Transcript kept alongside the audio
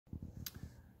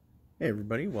Hey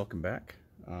everybody, welcome back.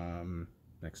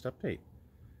 Next update.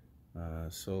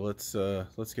 So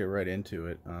let's get right into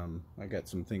it. I got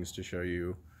some things to show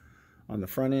you on the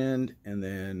front end and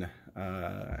then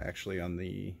actually on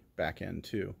the back end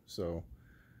too. So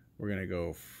we're gonna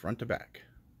go front to back.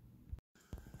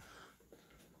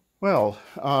 Well,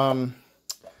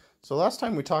 so last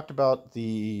time we talked about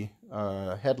the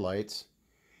headlights,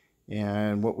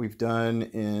 and what we've done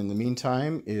in the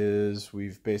meantime is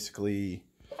we've basically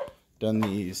done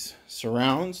these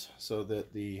surrounds so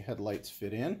that the headlights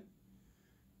fit in,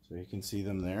 so you can see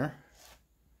them there.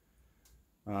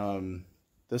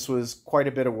 This was quite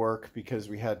a bit of work because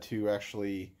we had to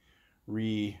actually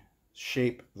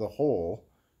reshape the hole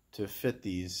to fit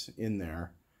these in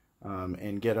there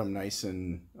and get them nice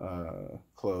and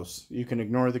close. You can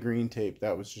ignore the green tape,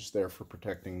 that was just there for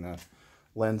protecting the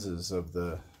lenses of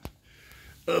the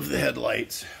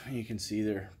headlights. You can see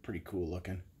they're pretty cool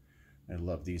looking. I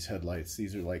love these headlights.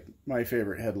 These are like my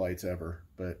favorite headlights ever,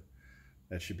 but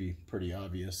that should be pretty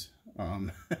obvious.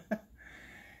 And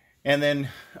then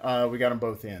we got them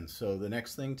both in. So the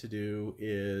next thing to do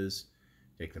is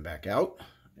take them back out.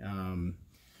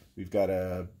 We've got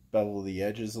to bevel the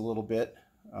edges a little bit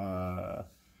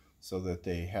so that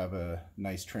they have a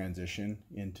nice transition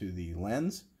into the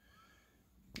lens.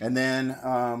 And then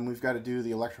we've got to do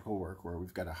the electrical work where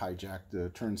we've got to hijack the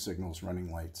turn signals, running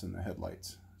lights, and the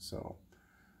headlights. So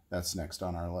that's next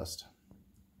on our list.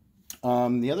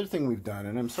 The other thing we've done,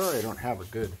 and I'm sorry I don't have a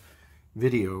good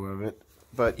video of it,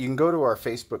 but you can go to our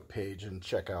Facebook page and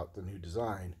check out the new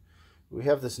design. We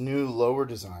have this new lower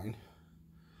design.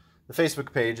 The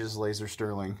Facebook page is Laser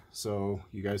Sterling, so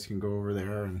you guys can go over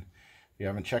there, and if you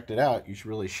haven't checked it out, you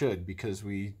really should, because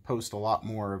we post a lot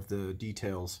more of the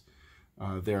details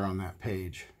there on that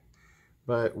page.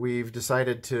 But we've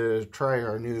decided to try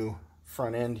our new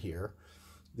front end here.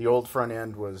 The old front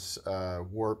end was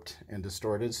warped and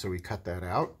distorted, so we cut that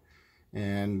out,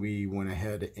 and we went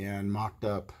ahead and mocked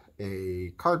up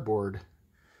a cardboard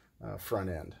front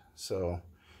end. So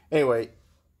anyway,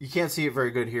 you can't see it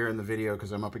very good here in the video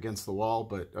because I'm up against the wall,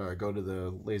 but go to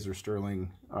the Laser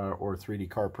Sterling or 3D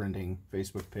Car Printing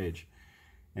Facebook page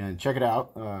and check it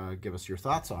out. Give us your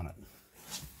thoughts on it.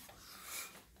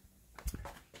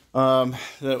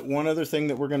 The one other thing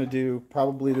that we're going to do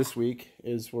probably this week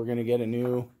is we're going to get a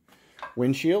new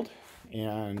windshield,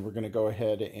 and we're going to go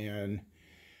ahead and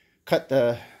cut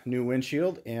the new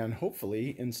windshield and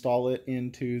hopefully install it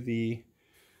into the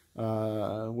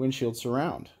windshield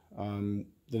surround.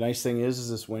 The nice thing is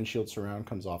this windshield surround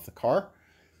comes off the car,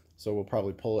 so we'll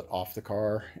probably pull it off the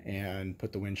car and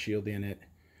put the windshield in it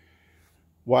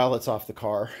while it's off the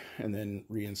car, and then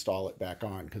reinstall it back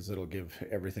on because it'll give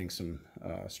everything some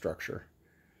structure.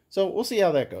 So we'll see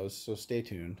how that goes, so stay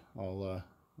tuned. I'll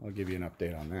give you an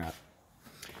update on that.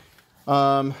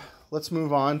 Let's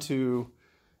move on to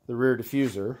the rear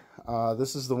diffuser.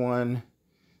 This is the one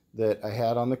that I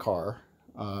had on the car.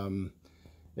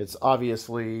 It's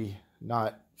obviously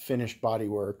not finished body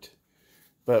worked,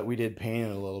 but we did paint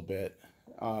it a little bit.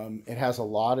 It has a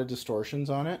lot of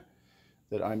distortions on it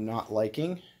that I'm not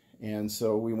liking, and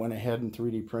so we went ahead and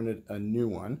 3D printed a new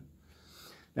one.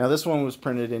 Now this one was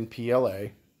printed in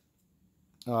PLA.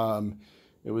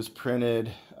 It was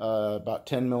printed about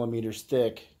 10 millimeters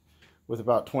thick with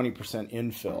about 20%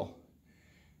 infill.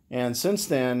 And since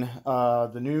then,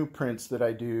 the new prints that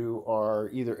I do are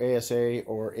either ASA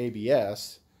or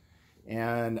ABS,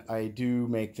 and I do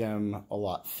make them a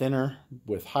lot thinner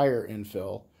with higher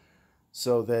infill,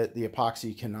 so that the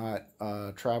epoxy cannot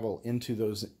travel into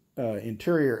those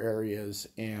interior areas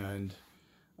and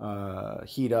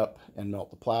heat up and melt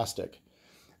the plastic.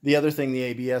 The other thing the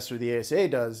ABS or the ASA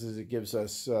does is it gives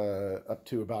us up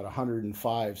to about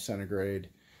 105 centigrade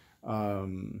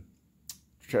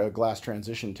glass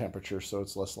transition temperature, so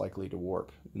it's less likely to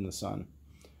warp in the sun.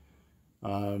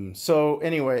 So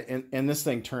anyway, and this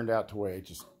thing turned out to weigh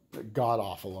just a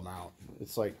god-awful amount.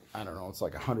 It's like, I don't know, it's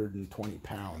like 120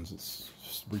 pounds. It's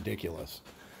just ridiculous.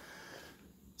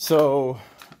 So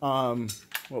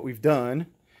what we've done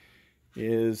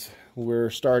is we're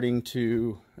starting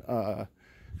to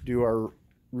do our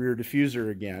rear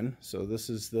diffuser again. So this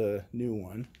is the new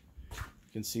one.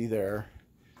 You can see there.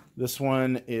 This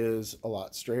one is a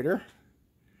lot straighter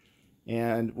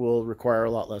and will require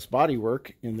a lot less body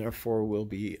work, and therefore will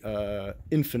be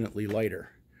infinitely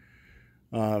lighter.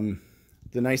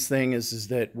 The nice thing is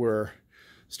that we're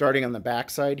starting on the back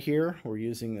side here. We're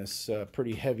using this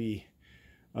pretty heavy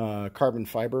carbon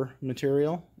fiber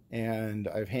material, and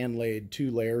I've hand laid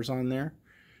 2 layers on there,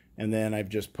 and then I've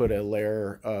just put a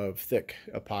layer of thick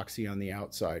epoxy on the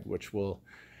outside, which will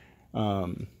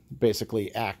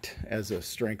basically act as a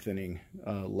strengthening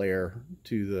layer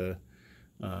to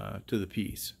the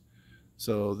piece.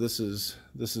 So this is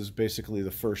basically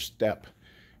the first step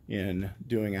in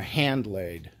doing a hand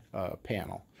laid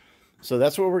panel. So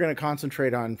that's what we're going to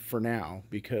concentrate on for now,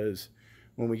 because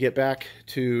when we get back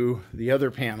to the other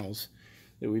panels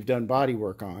that we've done body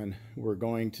work on, we're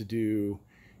going to do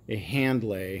a hand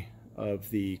lay of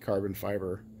the carbon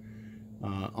fiber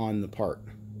on the part.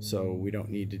 So we don't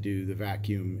need to do the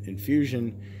vacuum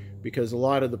infusion, because a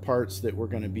lot of the parts that we're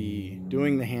going to be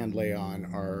doing the hand lay on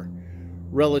are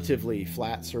relatively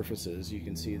flat surfaces. You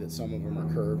can see that some of them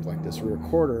are curved, like this rear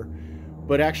quarter,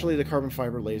 but actually the carbon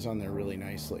fiber lays on there really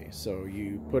nicely. So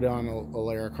you put on a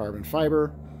layer of carbon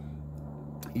fiber,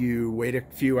 you wait a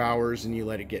few hours and you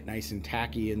let it get nice and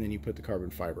tacky, and then you put the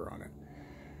carbon fiber on it.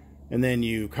 And then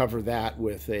you cover that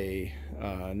with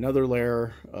another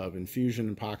layer of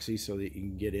infusion epoxy so that you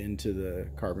can get into the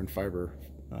carbon fiber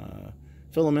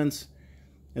filaments.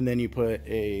 And then you put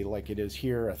like it is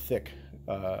here, a thick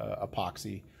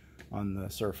epoxy on the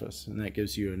surface, and that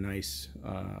gives you a nice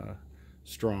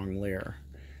strong layer.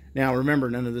 Now remember,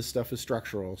 none of this stuff is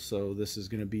structural, so this is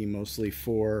going to be mostly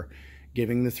for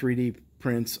giving the 3D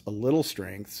prints a little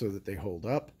strength so that they hold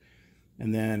up,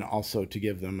 and then also to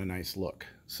give them a nice look.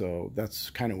 So that's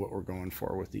kind of what we're going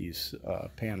for with these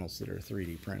panels that are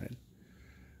 3D printed.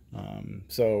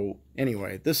 So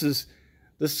anyway,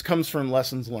 this comes from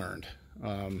lessons learned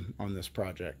on this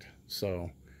project.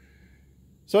 So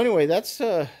anyway, that's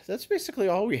basically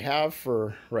all we have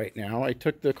for right now. I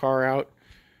took the car out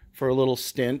for a little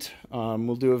stint.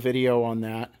 We'll do a video on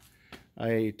that.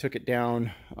 I took it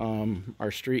down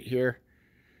our street here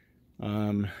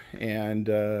and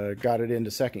got it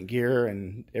into second gear,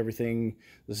 and everything.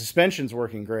 The suspension's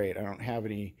working great. I don't have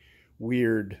any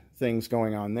weird things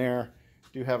going on there.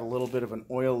 Do have a little bit of an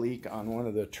oil leak on one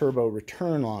of the turbo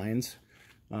return lines,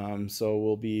 so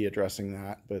we'll be addressing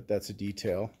that, but that's a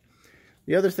detail.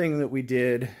 The other thing that we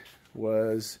did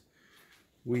was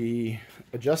we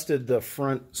adjusted the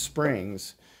front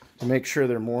springs to make sure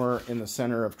they're more in the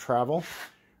center of travel.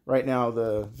 Right now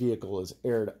the vehicle is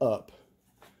aired up.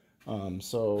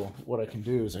 So what I can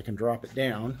do is I can drop it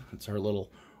down. It's our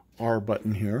little R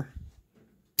button here.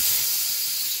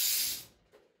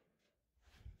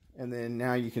 And then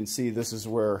now you can see this is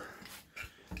where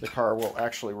the car will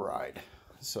actually ride.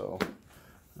 So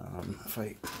if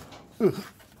I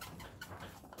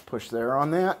push there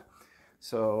on that,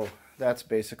 so that's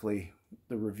basically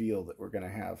the reveal that we're going to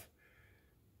have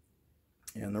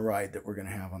and the ride that we're going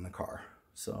to have on the car.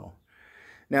 So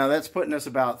now that's putting us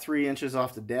about 3 inches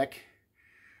off the deck.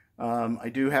 I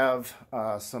do have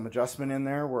some adjustment in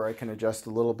there where I can adjust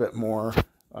a little bit more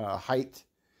height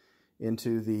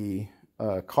into the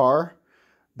car,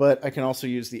 but I can also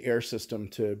use the air system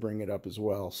to bring it up as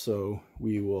well. So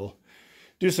we will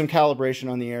do some calibration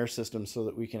on the air system so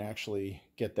that we can actually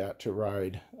get that to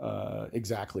ride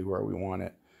exactly where we want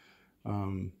it.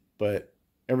 But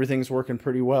everything's working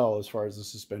pretty well as far as the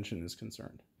suspension is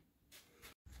concerned.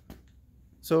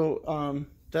 So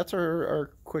that's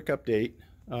our quick update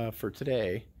for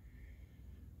today.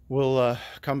 We'll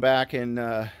come back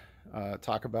and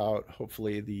talk about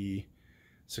hopefully the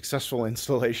successful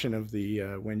installation of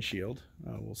the windshield.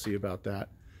 We'll see about that.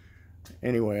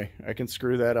 Anyway, I can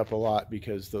screw that up a lot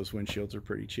because those windshields are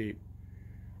pretty cheap.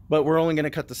 But we're only going to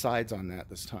cut the sides on that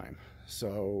this time.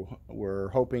 So we're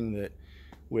hoping that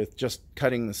with just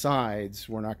cutting the sides,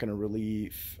 we're not going to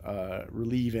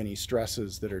relieve any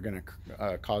stresses that are going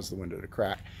to cause the window to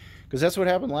crack. Because that's what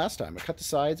happened last time. I cut the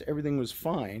sides, everything was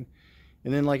fine.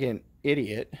 And then like an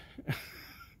idiot,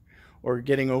 or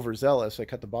getting overzealous, I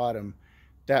cut the bottom.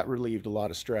 That relieved a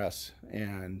lot of stress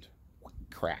and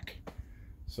crack.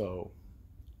 So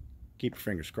keep your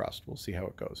fingers crossed. We'll see how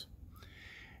it goes.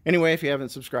 Anyway, if you haven't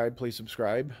subscribed, please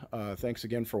subscribe. Thanks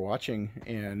again for watching.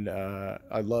 And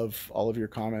I love all of your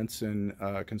comments and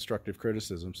constructive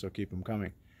criticism, so keep them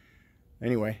coming.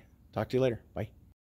 Anyway, talk to you later. Bye.